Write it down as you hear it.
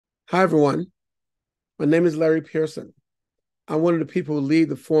Hi, everyone. My name is Larry Pearson. I'm one of the people who lead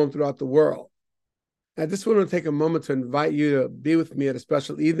the forum throughout the world. I just want to take a moment to invite you to be with me at a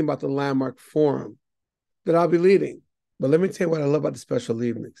special evening about the Landmark Forum that I'll be leading. But let me tell you what I love about the special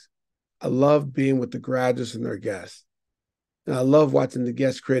evenings. I love being with the graduates and their guests. And I love watching the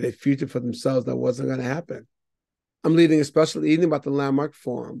guests create a future for themselves that wasn't going to happen. I'm leading a special evening about the Landmark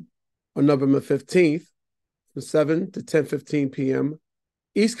Forum on November 15th from 7 to 10:15 p.m.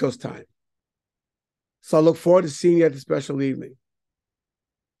 East Coast time. So I look forward to seeing you at the special evening.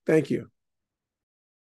 Thank you.